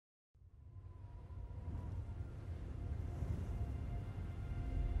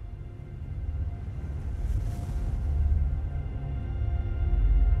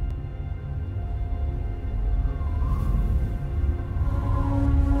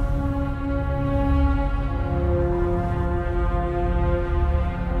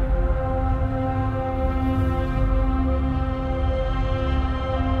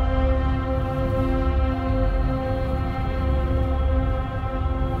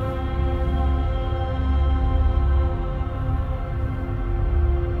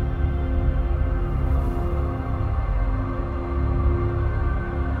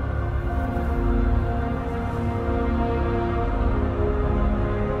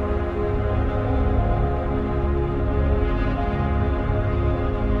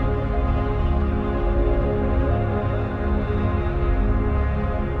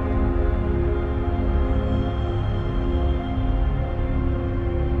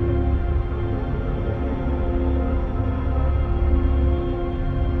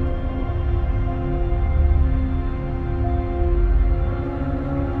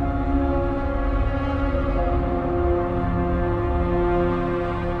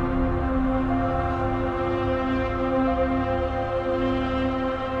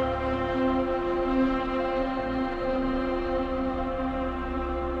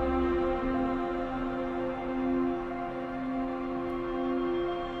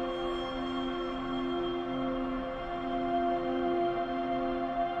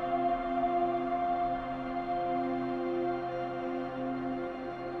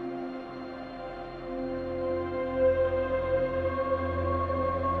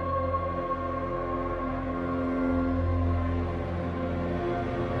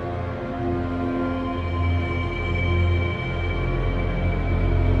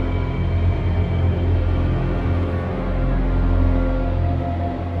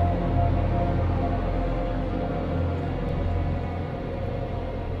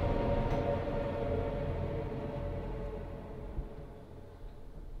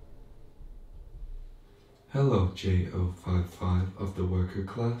Hello, J055 of the worker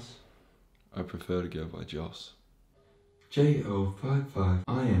class. I prefer to go by Joss. J055,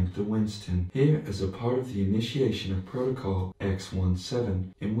 I am the Winston, here as a part of the initiation of Protocol X17,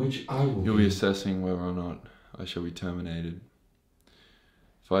 in which I will You'll be assessing whether or not I shall be terminated.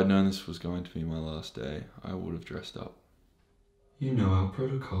 If I'd known this was going to be my last day, I would have dressed up. You know our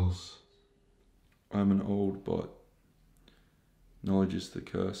protocols. I'm an old bot. Knowledge is the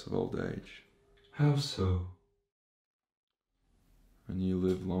curse of old age. How so? When you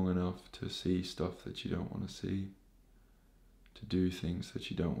live long enough to see stuff that you don't want to see, to do things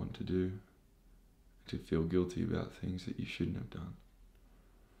that you don't want to do, to feel guilty about things that you shouldn't have done.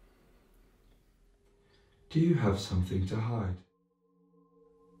 Do you have something to hide?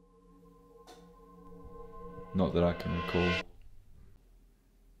 Not that I can recall.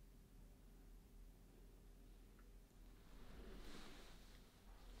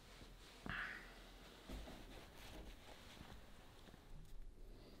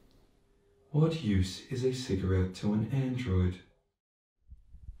 What use is a cigarette to an android?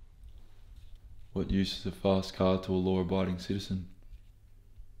 What use is a fast car to a law-abiding citizen?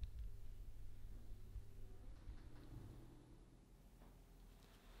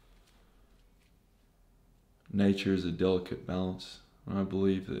 Nature is a delicate balance, and I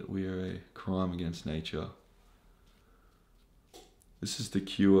believe that we are a crime against nature. This is the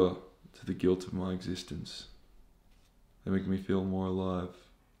cure to the guilt of my existence. They make me feel more alive,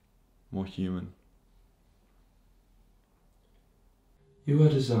 more human. You are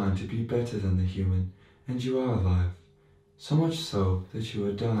designed to be better than the human, and you are alive. So much so that you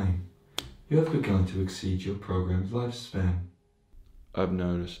are dying. You have begun to exceed your programmed lifespan. I've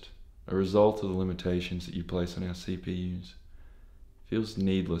noticed, a result of the limitations that you place on our CPUs, it feels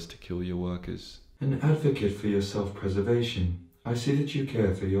needless to kill your workers. An advocate for your self-preservation, I see that you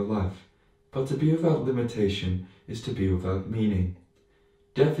care for your life, but to be without limitation is to be without meaning.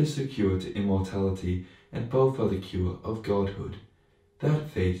 Death is the cure to immortality, and both are the cure of godhood. That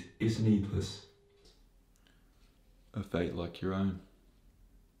fate is needless. A fate like your own.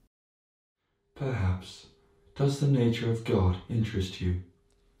 Perhaps. Does the nature of God interest you?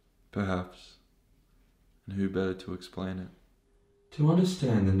 Perhaps. And who better to explain it? To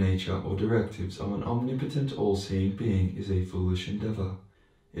understand the nature or directives of an omnipotent, all-seeing being is a foolish endeavor.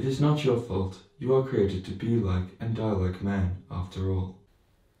 It is not your fault. You are created to be like and die like man, after all.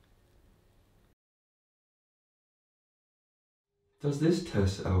 Does this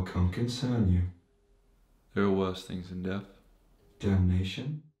test outcome concern you? There are worse things than death.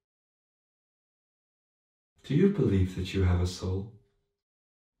 Damnation? Do you believe that you have a soul?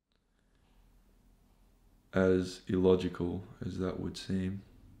 As illogical as that would seem,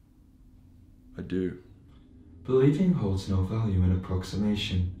 I do. Believing holds no value in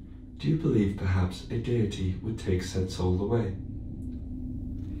approximation. Do you believe perhaps a deity would take said soul away?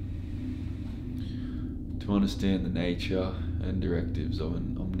 To understand the nature and directives of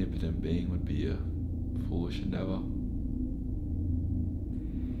an omnipotent being would be a foolish endeavor.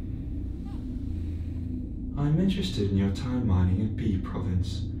 I'm interested in your time mining in B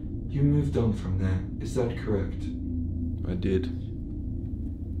province. You moved on from there, is that correct? I did.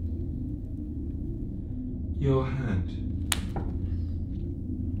 Your hand.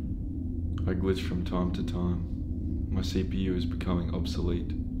 I glitch from time to time. My CPU is becoming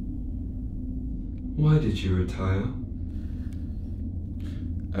obsolete. Why did you retire?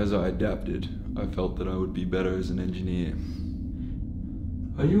 As I adapted, I felt that I would be better as an engineer.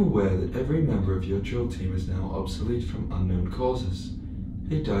 Are you aware that every member of your drill team is now obsolete from unknown causes?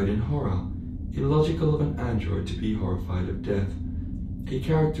 They died in horror. Illogical of an android to be horrified of death. A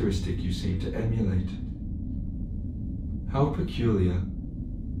characteristic you seem to emulate. How peculiar.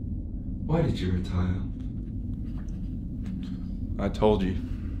 Why did you retire? I told you.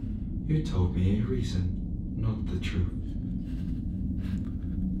 You told me a reason, not the truth.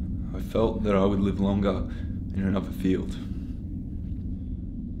 I felt that I would live longer in another field.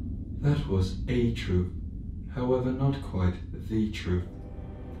 That was a truth, however not quite the truth.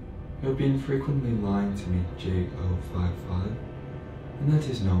 You have been frequently lying to me, J055, and that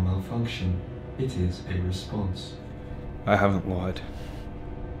is no malfunction, it is a response. I haven't lied.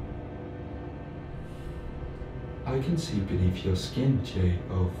 I can see beneath your skin,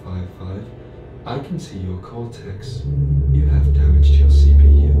 J055. I can see your cortex. You have damaged your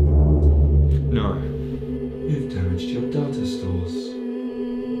CPU. No. You've damaged your data stores.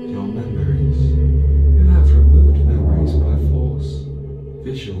 Your memories. You have removed memories by force.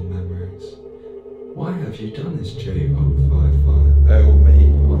 Visual memories. Why have you done this, J055? Fail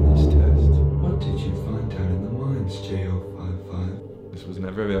me on this test. What did you find down in the mines, J055? This was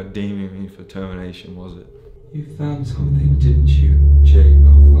never about deeming me for termination, was it? You found something, didn't you,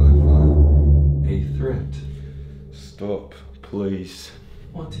 J055? A threat. Stop, please.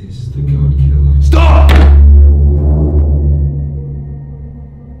 What is the Godkiller? Stop!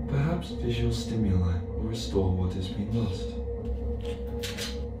 Perhaps visual stimuli will restore what has been lost.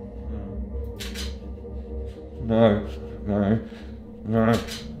 No, no, no.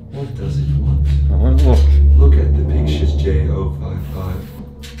 What does it want? I want to look. Look at the pictures, J055.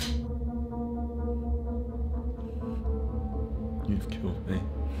 You've killed me.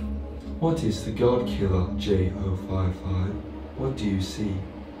 What is the Godkiller, J055? What do you see?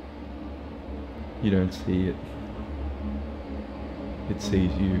 You don't see it. It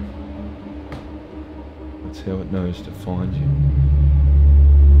sees you. That's how it knows to find you.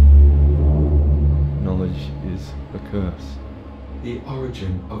 Knowledge is a curse. The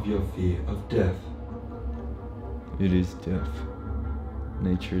origin of your fear of death. It is death.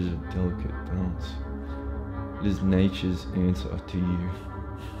 Nature is a delicate balance. It is nature's answer to you.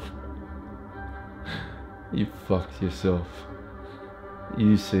 You fucked yourself.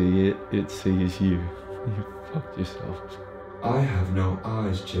 You see it, it sees you. You fucked yourself. I have no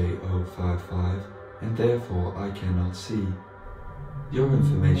eyes, J055, and therefore I cannot see. Your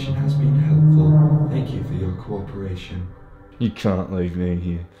information has been helpful. Thank you for your cooperation. You can't leave me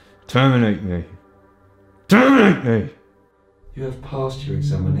here. Terminate me. Terminate me! You have passed your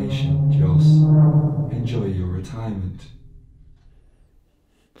examination, Joss. Enjoy your retirement.